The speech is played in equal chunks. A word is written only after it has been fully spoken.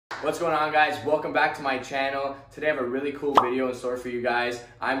What's going on, guys? Welcome back to my channel. Today I have a really cool video in store for you guys.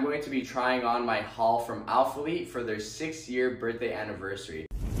 I'm going to be trying on my haul from Alphalete for their 6-year birthday anniversary.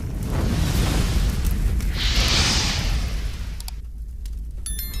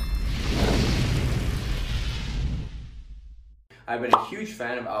 I've been a huge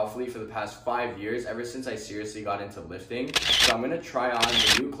fan of Alphalete for the past 5 years, ever since I seriously got into lifting. So I'm gonna try on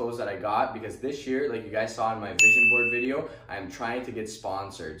the new clothes that I got because this year, like you guys saw in my vision board video, I'm trying to get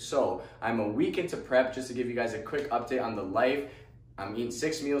sponsored. So I'm a week into prep, just to give you guys a quick update on the life. I'm eating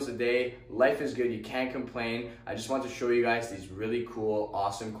 6 meals a day. Life is good, you can't complain. I just want to show you guys these really cool,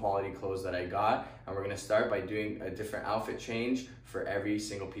 awesome quality clothes that I got. And we're gonna start by doing a different outfit change for every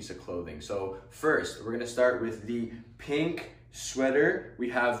single piece of clothing. So first, we're gonna start with the pink sweater. We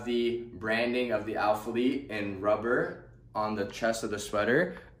have the branding of the Alphalete in rubber on the chest of the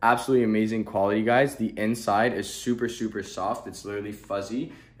sweater. Absolutely amazing quality, guys. The inside is super soft. It's literally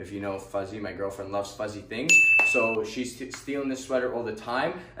fuzzy. If you know fuzzy, my girlfriend loves fuzzy things, so she's stealing this sweater all the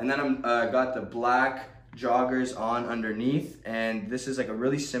time. And then I'm got the black joggers on underneath, and this is like a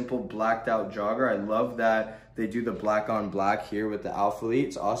really simple blacked out jogger. I love that they do the black on black here with the Alphalete.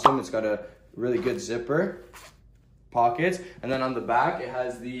 It's awesome. It's got a really good zipper pockets, and then on the back it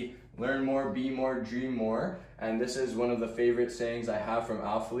has the learn more, be more, dream more. And this is one of the favorite sayings I have from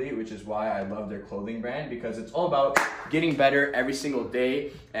Alphalete, which is why I love their clothing brand, because it's all about getting better every single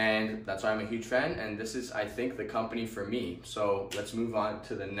day, and that's why I'm a huge fan. And this is, I think, the company for me. So let's move on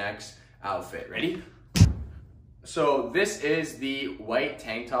to the next outfit. Ready? So this is the white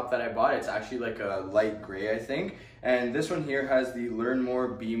tank top that I bought. It's actually like a light gray, I think. And this one here has the learn more,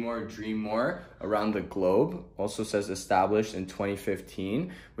 be more, dream more around the globe. Also says established in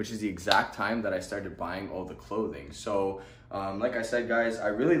 2015, which is the exact time that I started buying all the clothing. So like I said, guys, I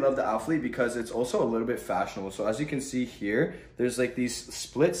really love the Alphalete because it's also a little bit fashionable. So as you can see here, there's like these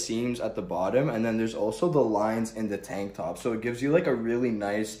split seams at the bottom, and then there's also the lines in the tank top. So it gives you like a really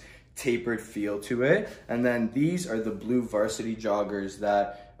nice tapered feel to it. And then these are the blue varsity joggers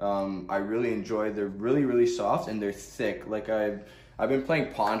that I really enjoy. They're really soft and they're thick. Like I've been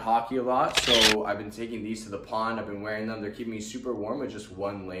playing pond hockey a lot, so I've been taking these to the pond. I've been wearing them. They're keeping me super warm with just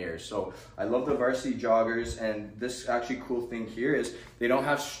one layer. So I love the varsity joggers. And this actually cool thing here is they don't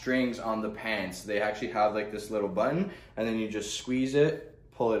have strings on the pants. They actually have like this little button, and then you just squeeze it,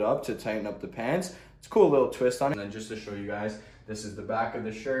 pull it up to tighten up the pants. It's a cool little twist on it. And then just to show you guys, this is the back of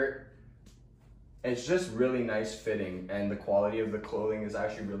the shirt. It's just really nice fitting, and the quality of the clothing is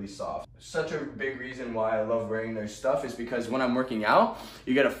actually really soft. Such a big reason why I love wearing their stuff is because when I'm working out,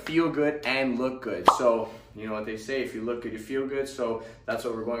 you gotta feel good and look good. So you know what they say, if you look good, you feel good. So that's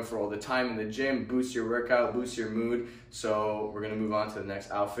what we're going for all the time in the gym. Boost your workout, boost your mood. So we're gonna move on to the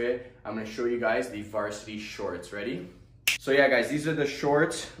next outfit. I'm gonna show you guys the varsity shorts. Ready? So yeah, guys, these are the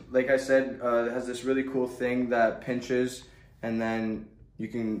shorts. Like I said, it has this really cool thing that pinches, and then you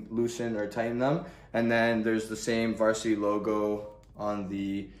can loosen or tighten them. And then there's the same varsity logo on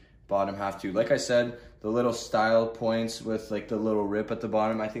the bottom half too. Like I said, the little style points with like the little rip at the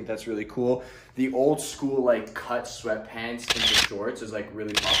bottom, I think that's really cool. The old school like cut sweatpants into shorts is like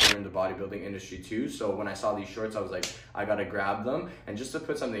really popular in the bodybuilding industry too. So when I saw these shorts, I was like, I gotta grab them. And just to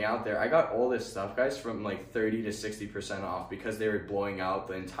put something out there, I got all this stuff, guys, from like 30 to 60% off because they were blowing out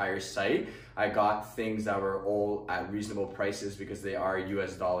the entire site. I got things that were all at reasonable prices because they are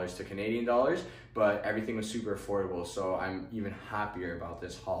US dollars to Canadian dollars, but everything was super affordable. So I'm even happier about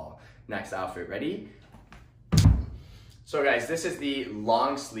this haul. Next outfit, ready? So guys, this is the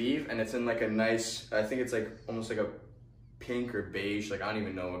long sleeve, and it's in like a nice, I think it's like almost like a pink or beige, like I don't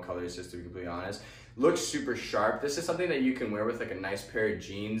even know what color this is, to be completely honest. Looks super sharp. This is something that you can wear with like a nice pair of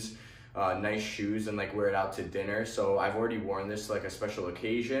jeans, nice shoes, and like wear it out to dinner. So I've already worn this to like a special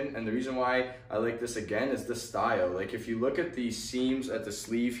occasion, and the reason why I like this again is the style. Like if you look at the seams at the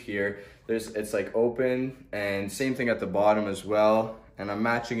sleeve here, it's like open, and same thing at the bottom as well. And I'm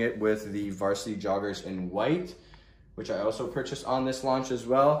matching it with the varsity joggers in white, which I also purchased on this launch as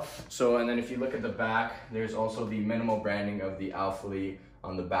well. So, and then if you look at the back, there's also the minimal branding of the Alphalete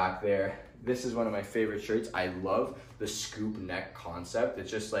on the back there. This is one of my favorite shirts. I love the scoop neck concept. It's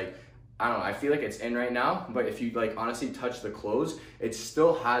just like, I don't know, I feel like it's in right now, but if you like honestly touch the clothes, it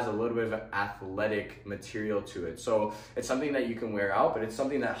still has a little bit of an athletic material to it. So it's something that you can wear out, but it's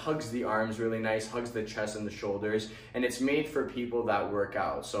something that hugs the arms really nice, hugs the chest and the shoulders, and it's made for people that work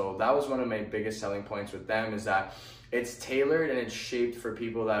out. So that was one of my biggest selling points with them, is that it's tailored and it's shaped for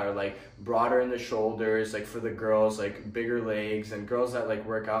people that are like broader in the shoulders, like for the girls, like bigger legs, and girls that like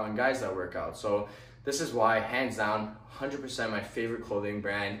work out and guys that work out. So This is why, hands down, 100% my favorite clothing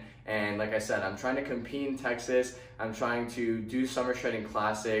brand. And like I said, I'm trying to compete in Texas. I'm trying to do Summer Shredding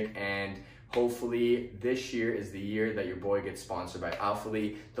Classic, and hopefully this year is the year that your boy gets sponsored by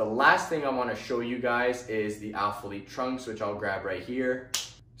Alphalete. The last thing I want to show you guys is the Alphalete trunks, which I'll grab right here.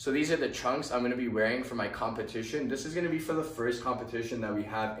 So these are the trunks I'm going to be wearing for my competition. This is going to be for the first competition that we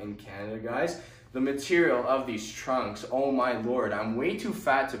have in Canada, guys. The material of these trunks, oh my lord, I'm way too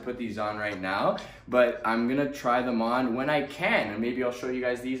fat to put these on right now, but I'm gonna try them on when I can, and maybe I'll show you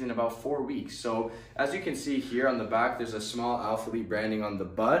guys these in about 4 weeks. So as you can see here on the back, there's a small Alphalete branding on the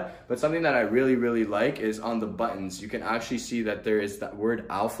butt, but something that I really like is on the buttons. You can actually see that there is that word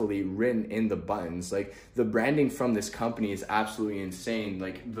Alphalete written in the buttons. Like, the branding from this company is absolutely insane.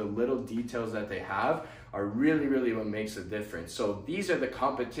 Like, the little details that they have are really what makes a difference. So these are the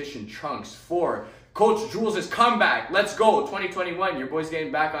competition trunks for Coach Jules' comeback. Let's go, 2021. Your boy's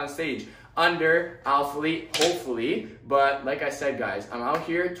getting back on stage under Alphalete, hopefully. But like I said, guys, I'm out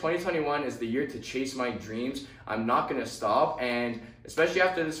here. 2021 is the year to chase my dreams. I'm not gonna stop, and especially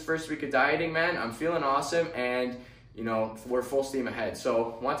after this first week of dieting, man, I'm feeling awesome, and you know, we're full steam ahead.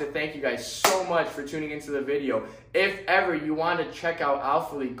 So I want to thank you guys so much for tuning into the video. If ever you want to check out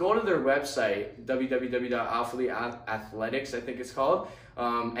Alphalete, go to their website, www.alphaleteathletics, I think it's called,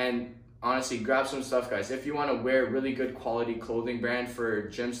 and honestly, grab some stuff, guys. If you want to wear really good quality clothing brand for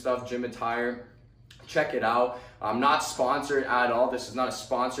gym stuff, gym attire, check it out. I'm not sponsored at all. This is not a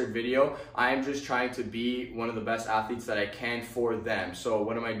sponsored video. I am just trying to be one of the best athletes that I can for them. So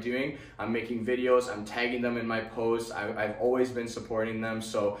what am I doing? I'm making videos. I'm tagging them in my posts. I've always been supporting them.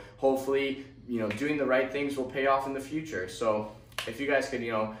 So hopefully, you know, doing the right things will pay off in the future. So if you guys could,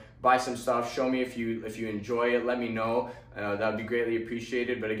 you know, buy some stuff, show me if you enjoy it, let me know. That would be greatly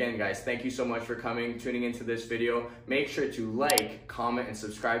appreciated. But again, guys, thank you so much for tuning into this video. Make sure to like, comment, and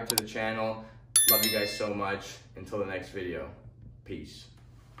subscribe to the channel. Love you guys so much. Until the next video, peace.